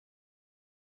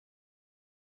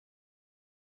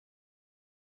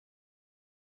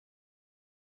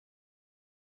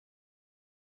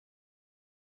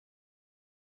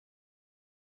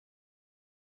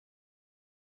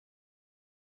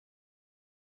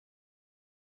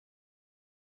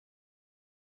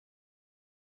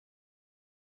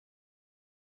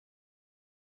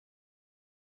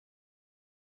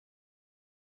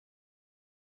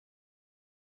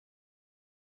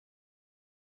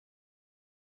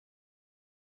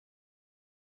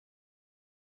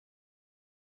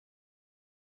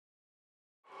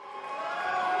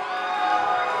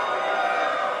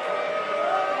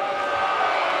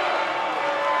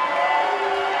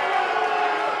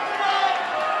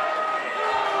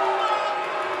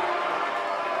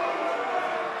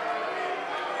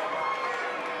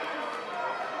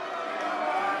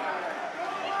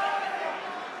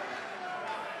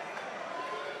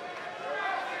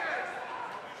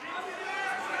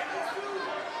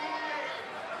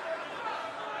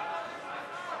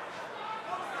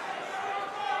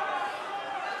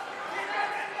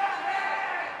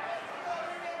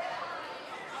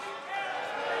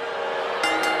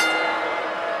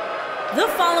The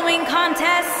following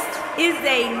contest is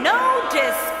a no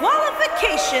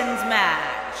disqualifications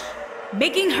match.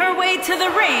 Making her way to the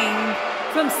ring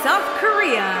from South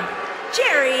Korea,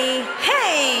 JURI.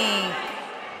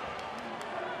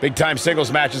 Big time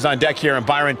singles matches on deck here, and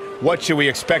Byron, what should we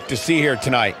expect to see here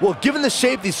tonight? Well, given the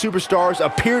shape these superstars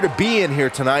appear to be in here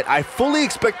tonight, I fully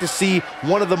expect to see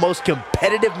one of the most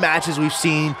competitive matches we've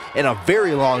seen in a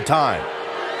very long time.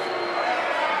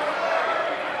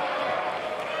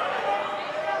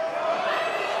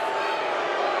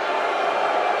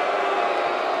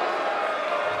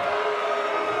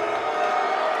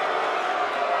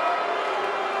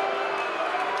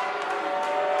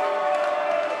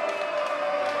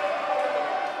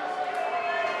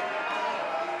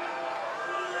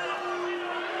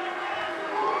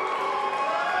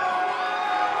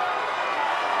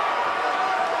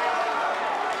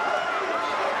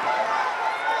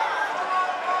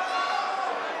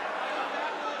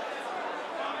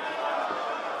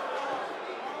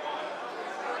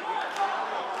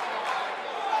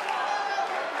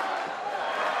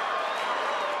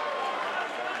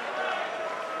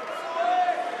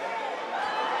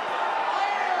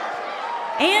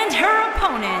 And her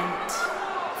opponent,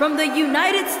 from the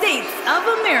United States of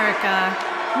America,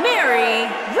 Mary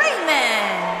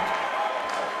Raymond.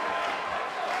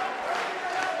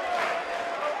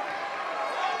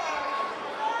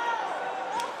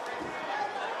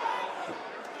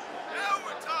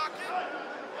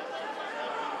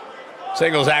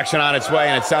 Singles action on its way,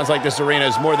 and it sounds like this arena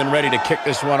is more than ready to kick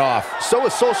this one off. So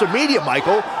is social media,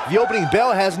 Michael. The opening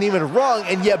bell hasn't even rung,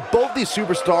 and yet both these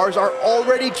superstars are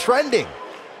already trending.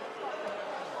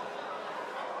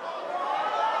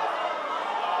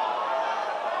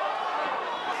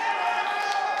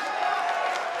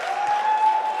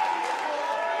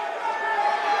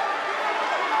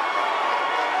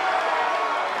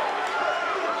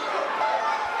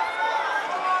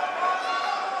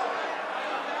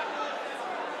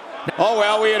 Oh,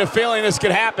 well, we had a feeling this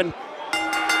could happen.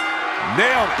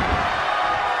 Nailed it.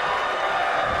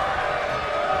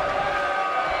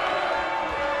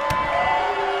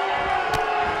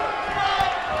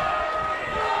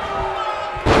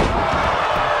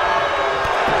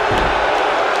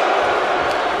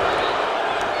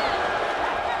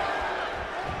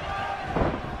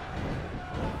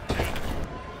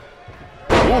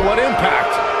 Ooh, what impact.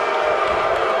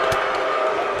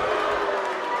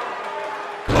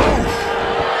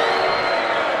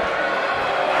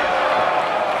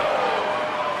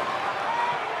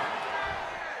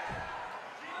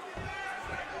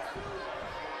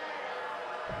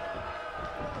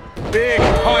 Big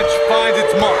punch finds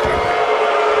its mark.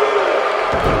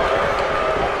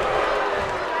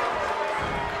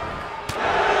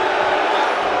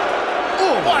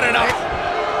 Ooh, what an up.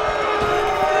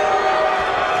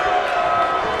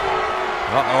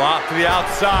 Uh-oh, out to the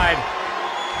outside.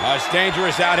 Oh, it's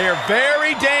dangerous out here.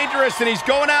 Very dangerous, and he's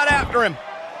going out after him.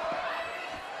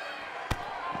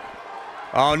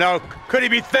 Oh, no. Could he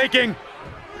be thinking?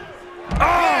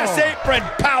 Yes, apron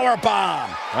powerbomb.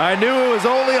 I knew it was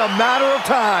only a matter of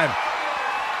time.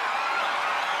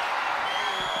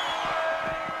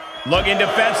 Looking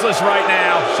defenseless right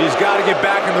now. She's got to get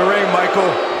back in the ring,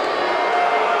 Michael.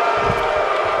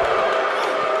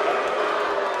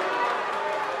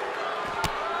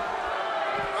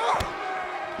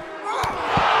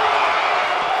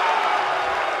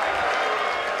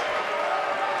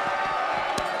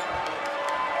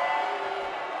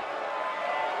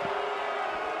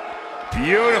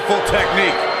 Beautiful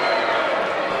technique.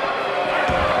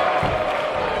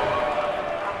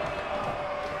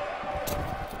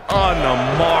 On the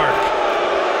mark.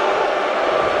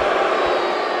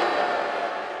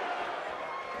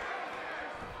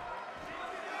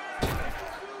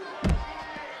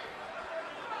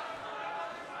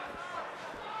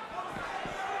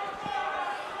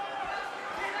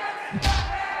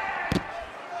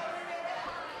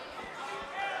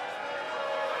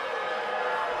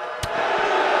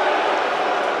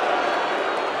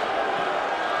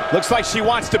 Looks like she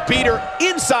wants to beat her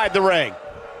inside the ring.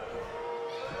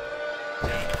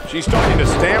 She's starting to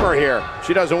stammer here.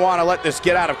 She doesn't want to let this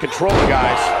get out of control,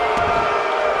 guys.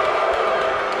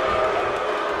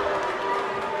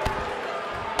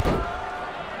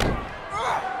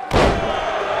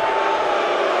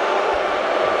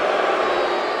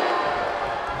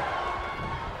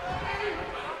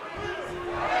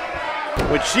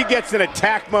 When she gets in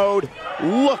attack mode,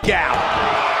 look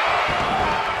out.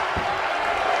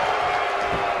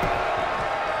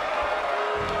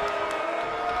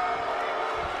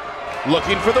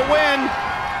 Looking for the win.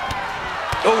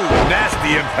 Oh,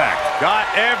 nasty impact. Got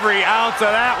every ounce of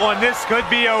that one. This could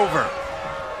be over.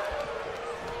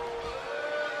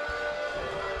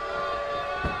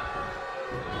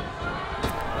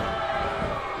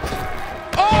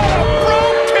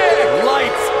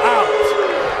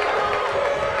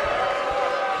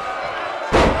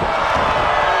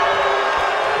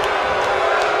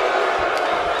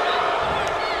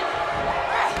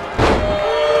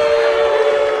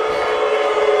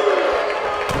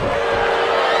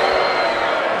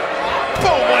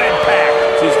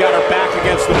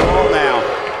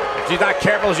 she's not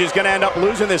careful, she's going to end up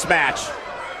losing this match.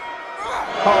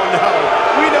 Oh, no.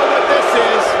 We know what this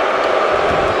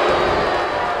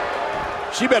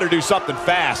is. She better do something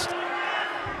fast.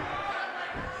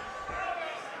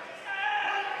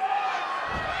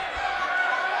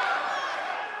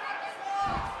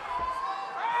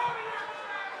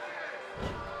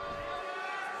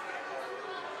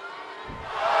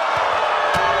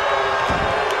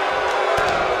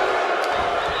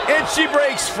 She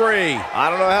breaks free. I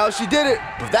don't know how she did it,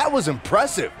 but that was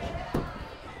impressive.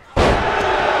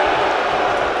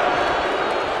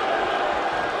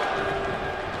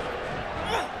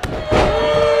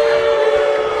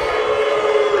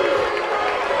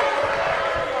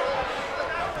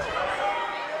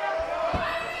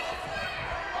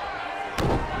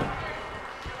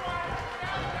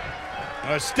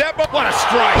 A step up, what a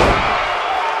strike.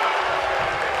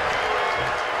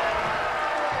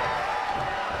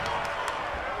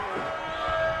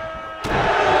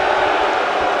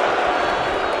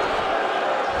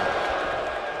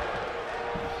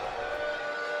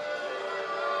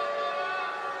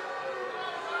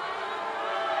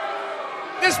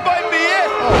 This might be it.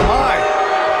 Oh, my.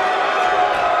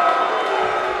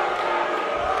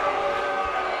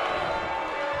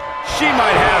 She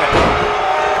might have it.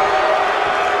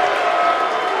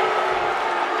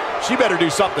 She better do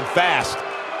something fast.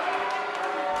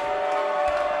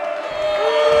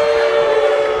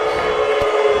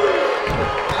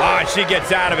 Ah, she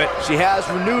gets out of it. She has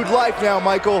renewed life now,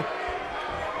 Michael.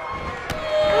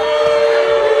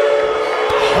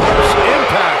 Harsh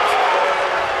impact.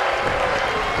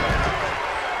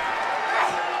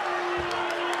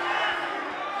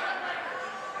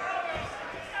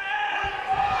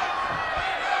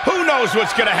 Who knows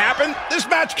what's going to happen? This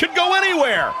match could go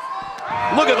anywhere.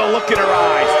 Look at the look in her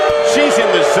eyes. She's in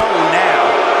the zone now.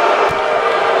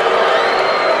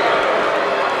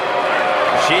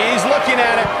 She's looking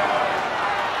at it.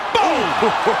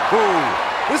 Boom!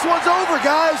 This one's over,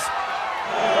 guys.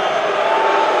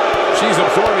 She's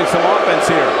absorbing some offense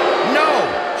here. No!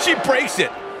 She breaks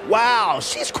it. Wow,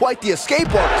 she's quite the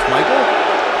escape artist, Michael.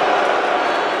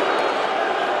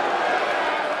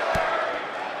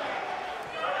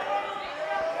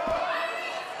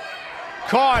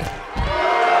 Caught.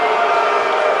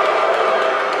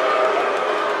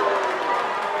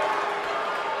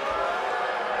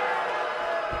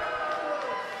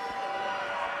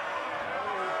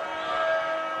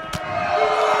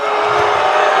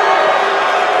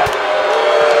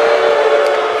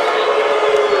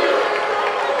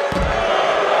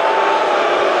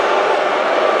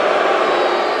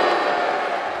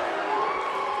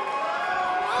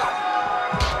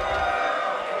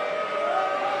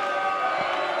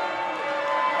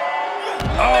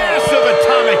 Massive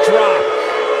atomic drop.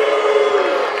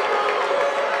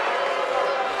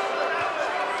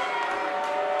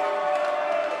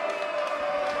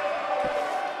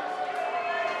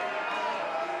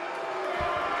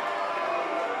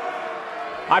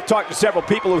 I've talked to several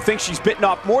people who think she's bitten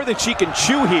off more than she can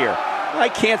chew here. I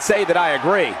can't say that I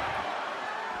agree.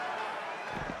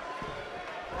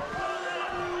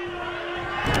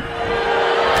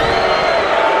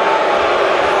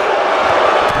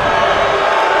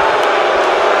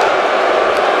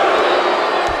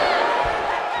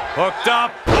 Hooked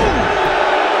up.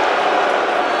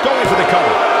 Going for the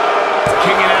cover.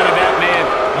 Kicking out of that man.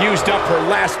 Used up her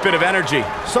last bit of energy.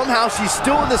 Somehow she's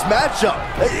still in this matchup.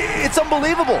 It's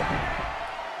unbelievable.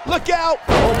 Look out.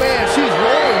 Oh, man, she's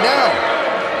rolling now.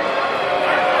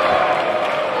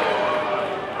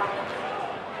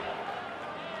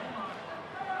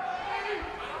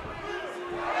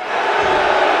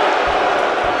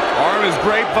 Arm is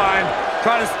grapevine.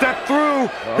 Trying to step through.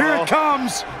 Here it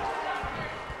comes.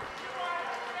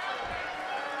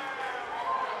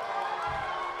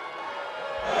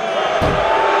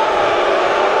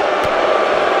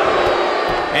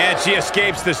 And she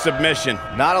escapes the submission.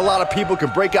 Not a lot of people can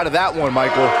break out of that one,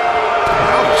 Michael.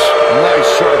 Ouch.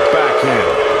 Nice sharp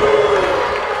backhand.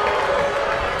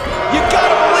 You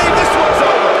gotta believe this one's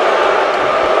over.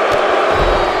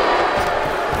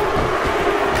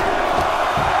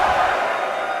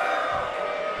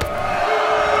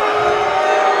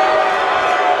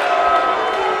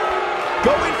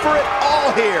 Going for it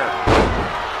all here.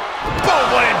 Boom,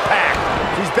 what impact.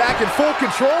 She's back in full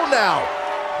control now.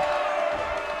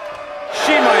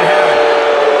 She might have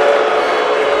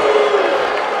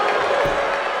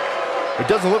it. It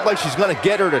doesn't look like she's going to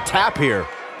get her to tap here.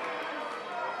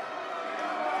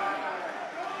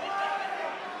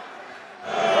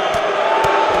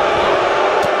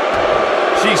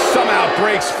 She somehow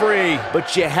breaks free.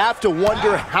 But you have to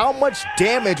wonder how much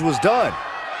damage was done.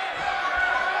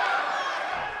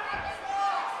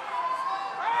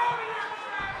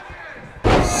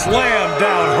 Slam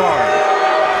down hard.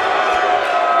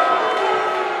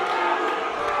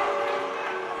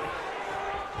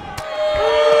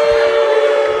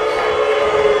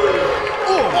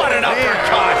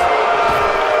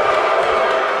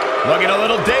 Looking a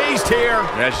little dazed here.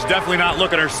 Yeah, she's definitely not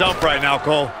looking herself right now,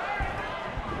 Cole.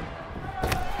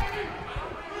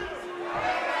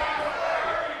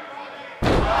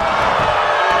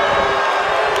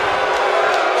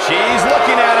 She's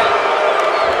looking at it.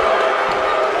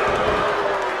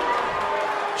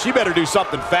 She better do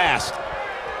something fast.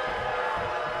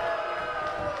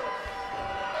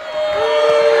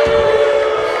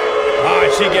 Oh,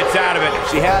 and she gets out of it.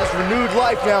 She has renewed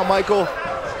life now, Michael.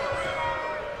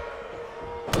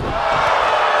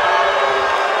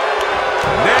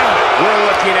 We're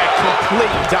looking at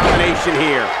complete domination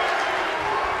here.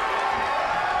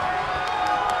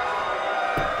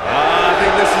 I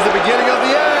think this is the beginning of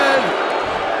the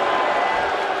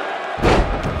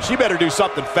end. She better do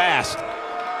something fast.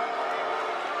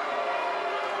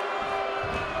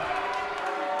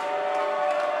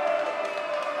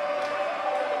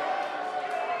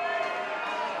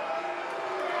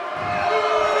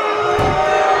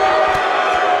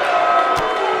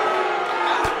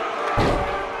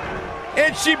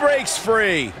 And she breaks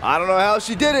free. I don't know how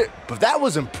she did it, but that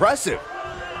was impressive.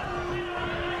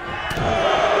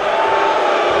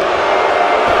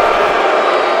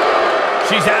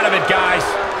 She's out of it, guys.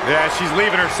 Yeah, she's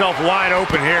leaving herself wide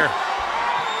open here.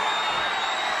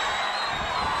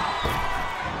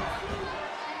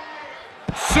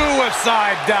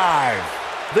 Suicide dive.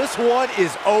 This one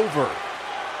is over.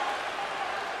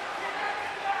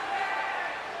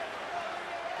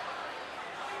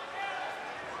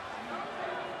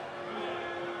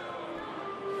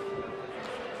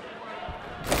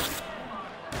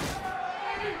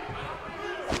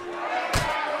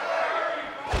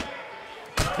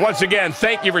 Once again,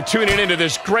 thank you for tuning into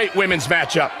this great women's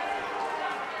matchup.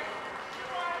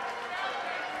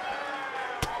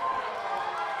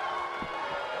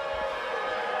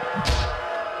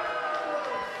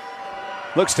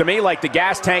 Looks to me like the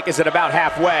gas tank is at about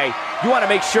halfway. You want to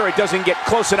make sure it doesn't get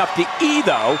close enough to E,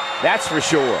 though. That's for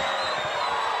sure.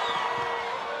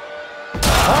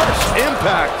 Harsh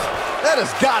impact. That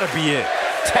has got to be it.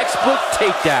 Textbook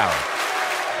takedown.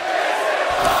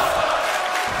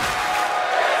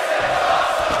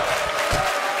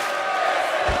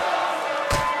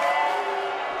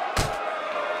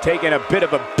 Taking a bit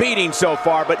of a beating so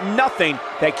far, but nothing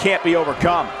that can't be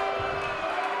overcome.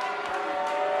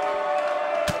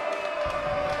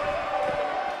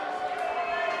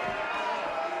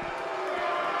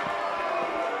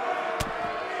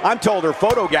 I'm told her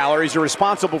photo galleries are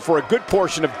responsible for a good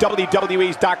portion of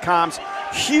WWE's.com's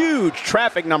huge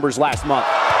traffic numbers last month.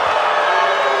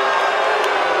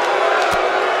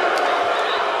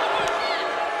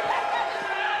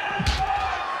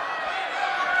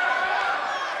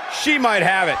 She might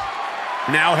have it.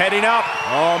 Now heading up.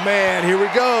 Oh, man, here we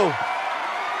go.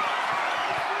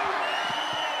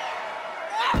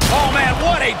 Oh, man,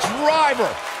 what a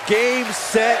driver. Game,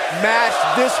 set, match.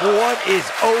 This one is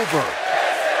over.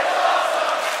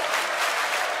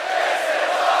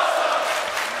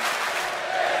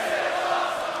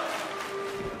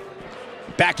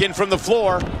 Back in from the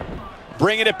floor.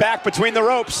 Bringing it back between the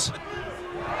ropes.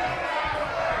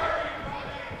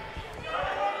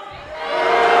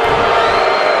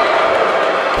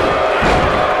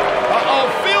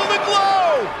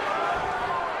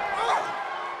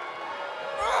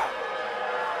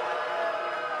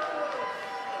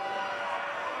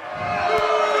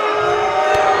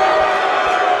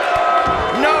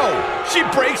 She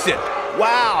breaks it.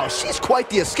 Wow, she's quite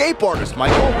the escape artist,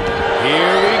 Michael.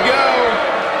 Here we go.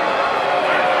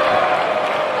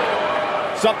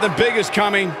 Something big is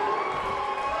coming.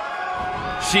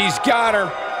 She's got her.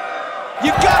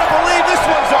 You gotta believe this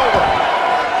one's over.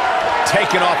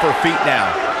 Taken off her feet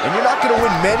now. And you're not gonna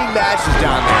win many matches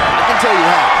down there, I can tell you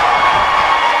that.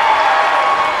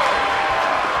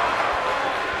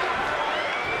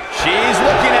 She's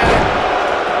looking at it.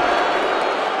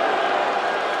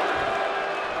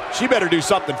 She better do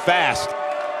something fast.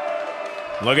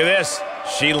 Look at this.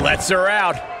 She lets her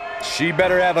out. She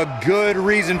better have a good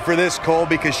reason for this, Cole,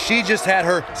 because she just had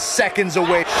her seconds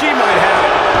away. She might have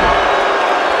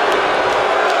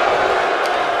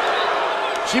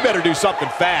it. She better do something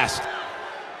fast.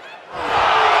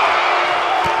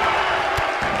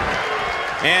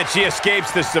 And she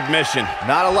escapes the submission.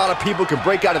 Not a lot of people can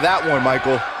break out of that one,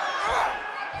 Michael.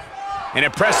 An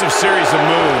impressive series of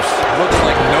moves. Looks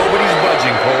like nobody's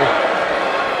budging, Cole.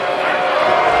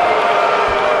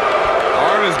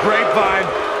 Arm is grapevine,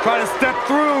 trying to step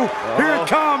through. Here it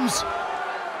comes.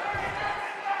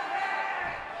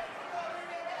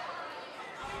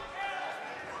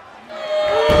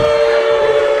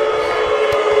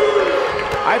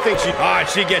 God,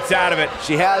 she gets out of it.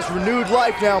 She has renewed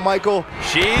life now, Michael.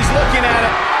 She's looking at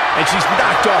it, and she's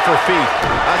knocked off her feet.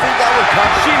 I think that would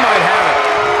come. She might have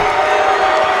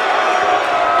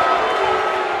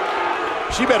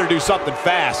it. She better do something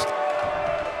fast.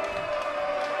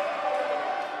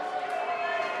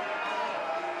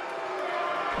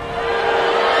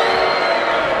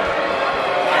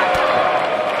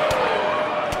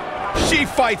 She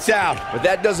fights out. But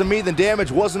that doesn't mean the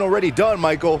damage wasn't already done,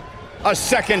 Michael. A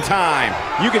second time.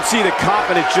 You can see the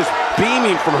confidence just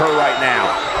beaming from her right now.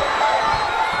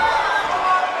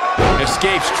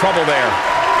 Escapes trouble there.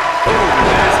 Ooh,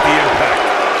 nasty impact.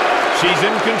 She's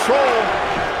in control.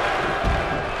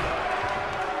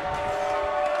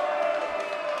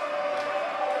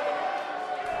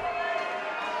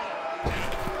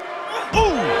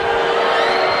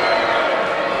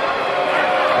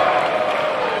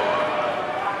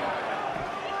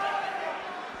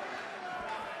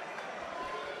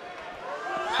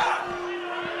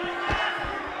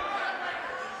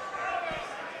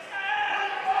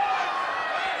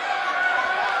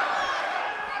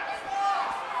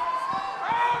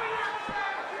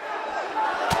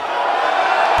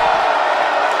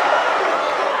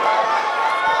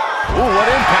 Ooh, what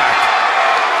impact.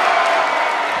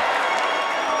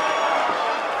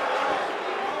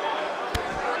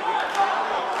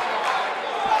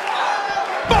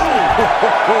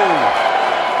 Boom!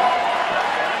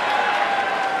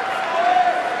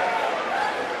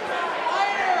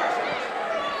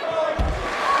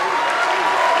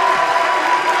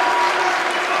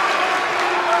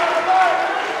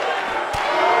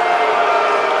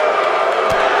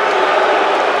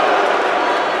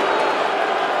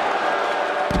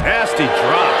 Nasty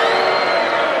drop.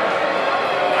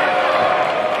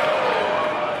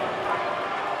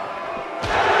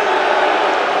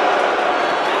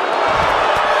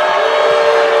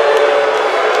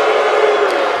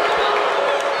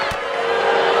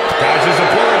 Dodges a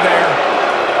bullet there.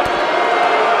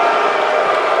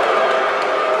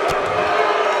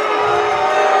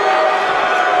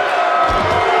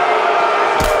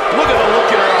 Look at the look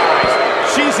in her eyes.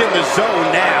 She's in the zone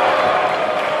now.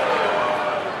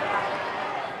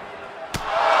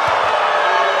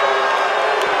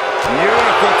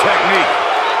 Beautiful technique.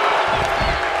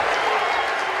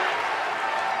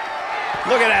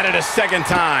 Looking at it a second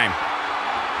time.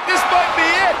 This might be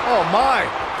it. Oh, my.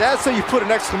 That's how you put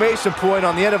an exclamation point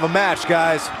on the end of a match,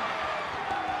 guys.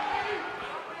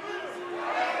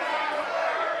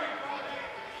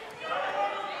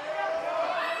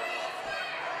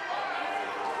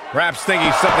 Perhaps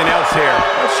thinking something else here.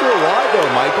 Not sure why,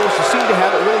 though, Michael. She seemed to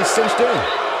have it really cinched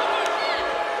in.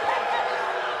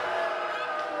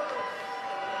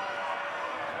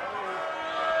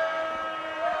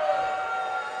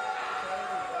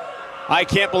 I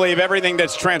can't believe everything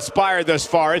that's transpired thus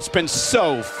far. It's been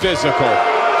so physical.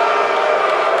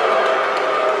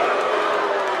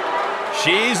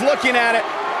 She's looking at it.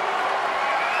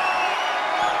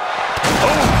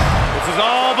 Oh, this is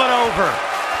all but over.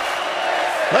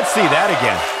 Let's see that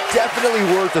again. Definitely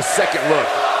worth a second look.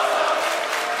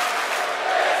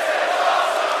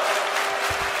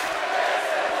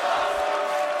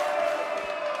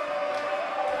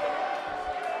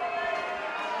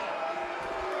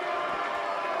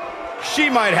 She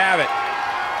might have it.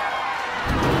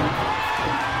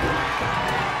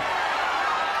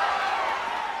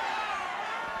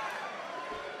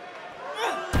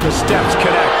 The steps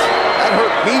connect. That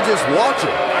hurt me just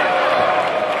watching.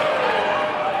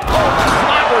 Oh,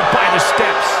 clobbered by the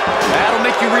steps. That'll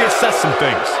make you reassess some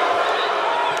things.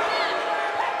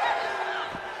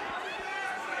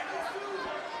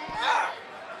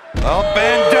 Up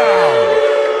and down.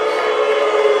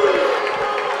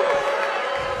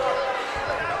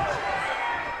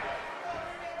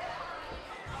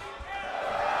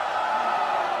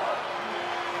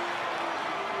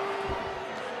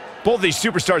 Both these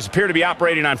superstars appear to be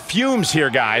operating on fumes here,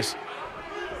 guys.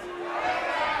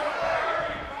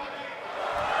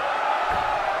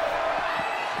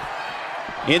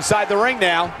 Inside the ring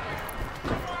now.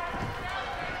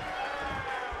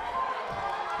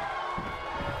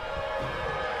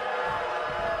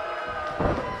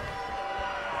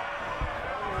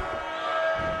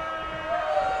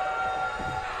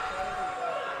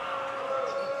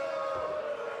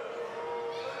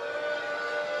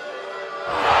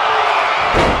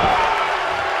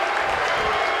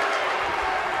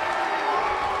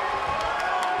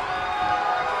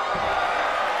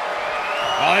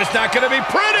 Oh, it's not going to be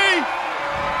pretty.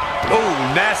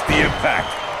 Oh, nasty impact.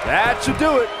 That should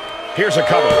do it. Here's a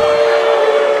cover.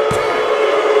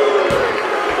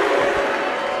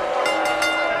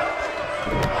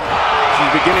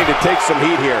 She's beginning to take some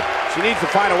heat here. She needs to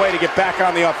find a way to get back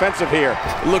on the offensive here.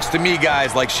 It looks to me,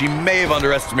 guys, like she may have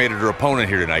underestimated her opponent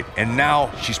here tonight, and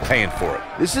now she's paying for it.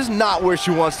 This is not where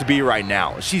she wants to be right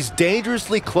now. She's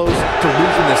dangerously close to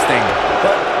losing this thing.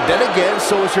 But then again,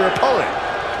 so is her opponent.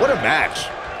 What a match.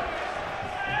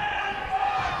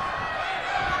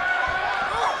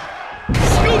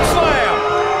 Scoop slam!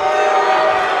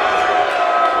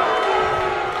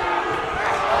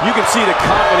 You can see the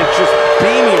confidence just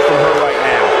beaming from her right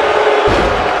now.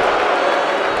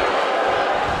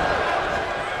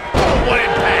 Oh, what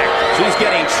impact! She's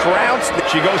getting trounced.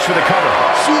 She goes for the cover.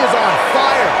 She is on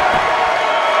fire.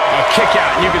 A kick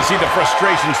out, and you can see the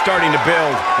frustration starting to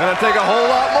build. Gonna take a whole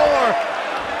lot more.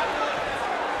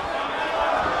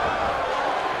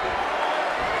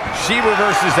 She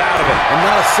reverses out of it. And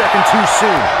not a second too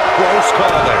soon. Close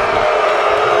call there.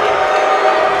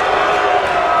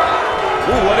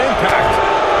 Ooh, what impact.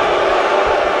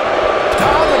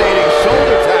 Dominating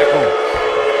shoulder tackle.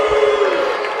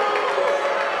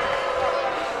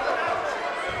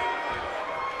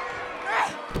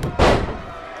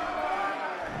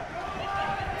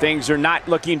 Things are not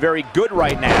looking very good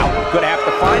right now. Gonna have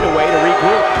to find a way to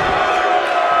regroup.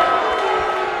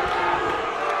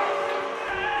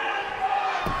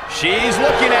 She's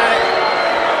looking at it.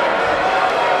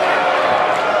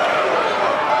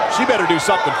 She better do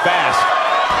something fast.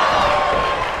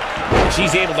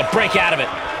 She's able to break out of it.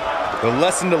 The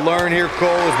lesson to learn here, Cole,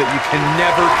 is that you can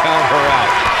never count her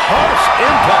out. Harsh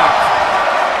impact.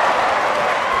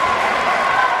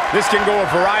 This can go a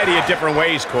variety of different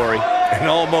ways, Corey. And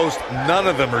almost none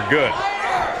of them are good.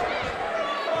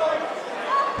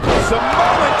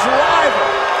 Samoan driver.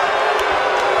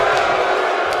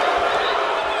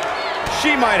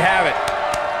 She might have it.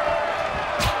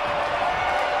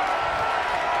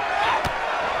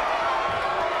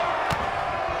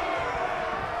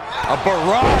 A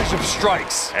barrage of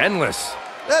strikes. Endless.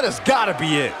 That has got to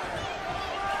be it.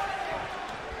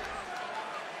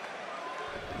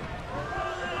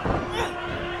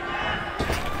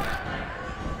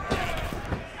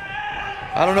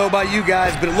 I don't know about you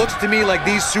guys, but it looks to me like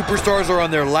these superstars are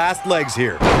on their last legs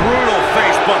here. Brutal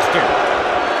face buster.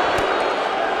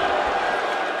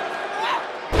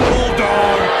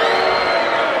 Bulldog.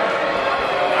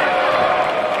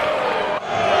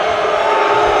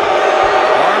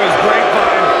 Arm is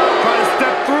grapevine. Trying to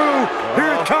step through.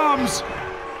 Here it comes.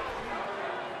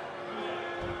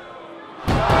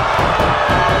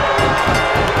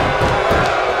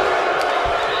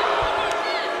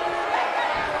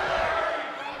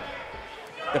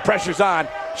 The pressure's on.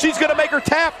 She's gonna make her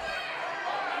tap.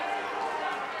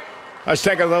 Let's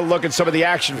take a little look at some of the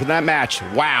action from that match.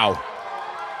 Wow.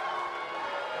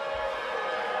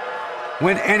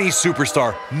 When any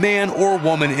superstar, man or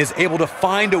woman, is able to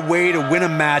find a way to win a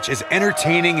match as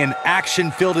entertaining and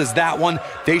action-filled as that one,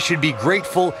 they should be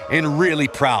grateful and really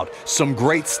proud. Some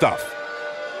great stuff.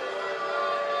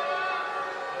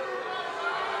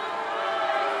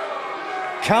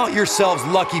 Count yourselves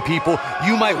lucky, people.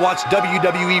 You might watch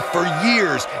WWE for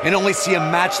years and only see a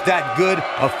match that good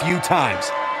a few times.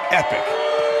 Epic.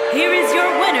 Here is your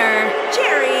winner,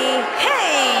 Jerry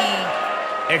Hayne.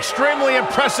 Extremely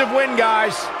impressive win,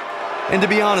 guys. And to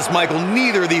be honest, Michael,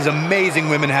 neither of these amazing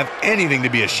women have anything to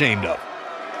be ashamed of.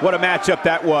 What a matchup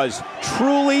that was.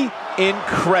 Truly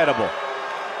incredible.